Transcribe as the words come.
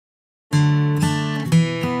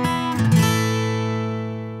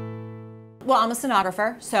Well, I'm a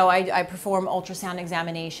sonographer, so I perform ultrasound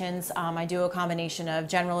examinations. I do a combination of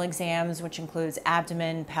general exams, which includes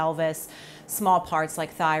abdomen, pelvis, small parts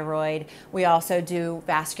like thyroid. We also do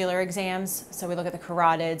vascular exams, so we look at the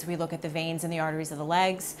carotids, we look at the veins and the arteries of the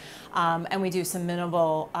legs, and we do some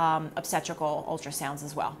minimal obstetrical ultrasounds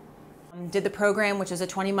as well. Did the program, which is a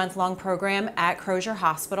 20-month-long program at Crozer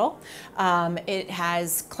Hospital. It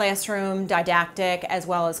has classroom, didactic, as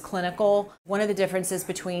well as clinical. One of the differences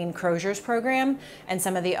between Crozer's program and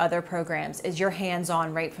some of the other programs is you're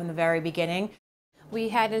hands-on right from the very beginning. We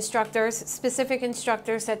had instructors, specific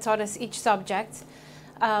instructors that taught us each subject.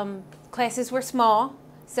 Classes were small,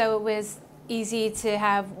 so it was easy to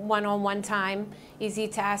have one-on-one time, easy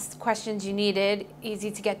to ask questions you needed,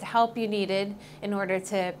 easy to get the help you needed in order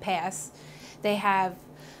to pass. They have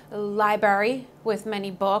a library with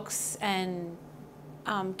many books and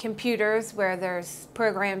computers where there's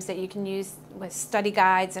programs that you can use with study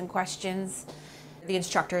guides and questions. The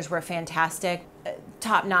instructors were fantastic,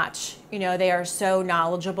 top-notch. You know, they are so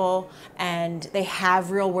knowledgeable and they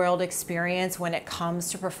have real-world experience when it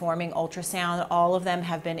comes to performing ultrasound. All of them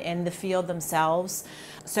have been in the field themselves,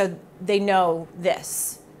 so they know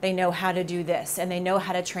this. They know how to do this, and they know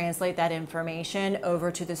how to translate that information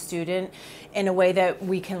over to the student in a way that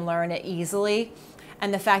we can learn it easily.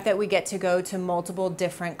 And the fact that we get to go to multiple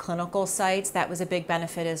different clinical sites, that was a big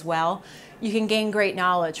benefit as well. You can gain great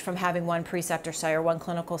knowledge from having one preceptor site or one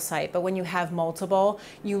clinical site, but when you have multiple,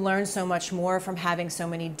 you learn so much more from having so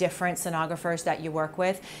many different sonographers that you work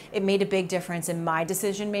with. It made a big difference in my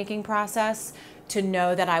decision-making process to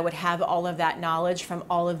know that I would have all of that knowledge from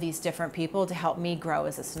all of these different people to help me grow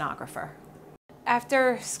as a sonographer.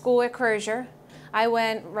 After school at Crozer, I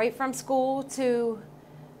went right from school to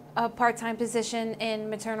a part-time position in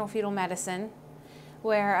maternal fetal medicine,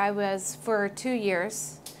 where I was for 2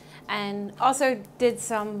 years, and also did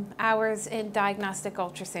some hours in diagnostic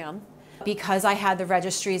ultrasound. Because I had the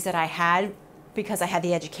registries that I had, because I had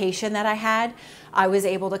the education that I had, I was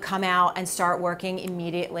able to come out and start working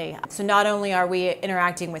immediately. So not only are we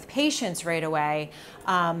interacting with patients right away,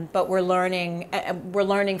 but we're learning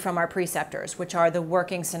from our preceptors, which are the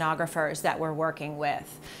working sonographers that we're working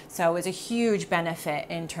with. So it was a huge benefit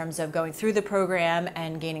in terms of going through the program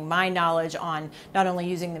and gaining my knowledge on not only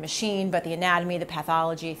using the machine, but the anatomy, the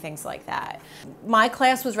pathology, things like that. My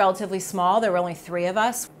class was relatively small. There were only 3 of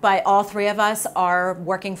us, but all 3 of us are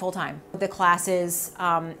working full-time. The classes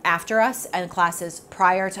after us and classes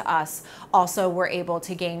prior to us also were able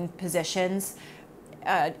to gain positions,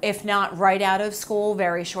 if not right out of school,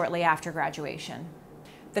 very shortly after graduation.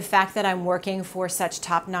 The fact that I'm working for such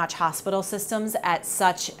top-notch hospital systems at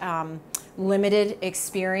such limited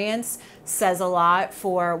experience says a lot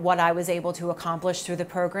for what I was able to accomplish through the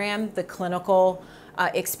program, the clinical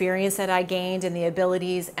experience that I gained and the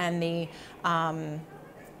abilities and the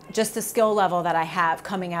just the skill level that I have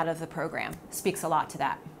coming out of the program speaks a lot to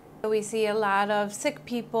that. We see a lot of sick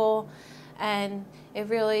people, and it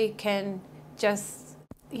really can just,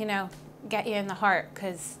 you know, get you in the heart,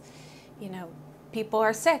 because, you know, people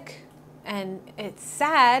are sick and it's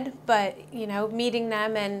sad, but, you know, meeting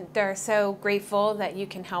them and they're so grateful that you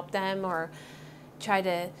can help them or try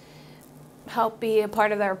to help be a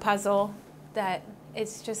part of their puzzle, that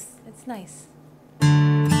it's nice.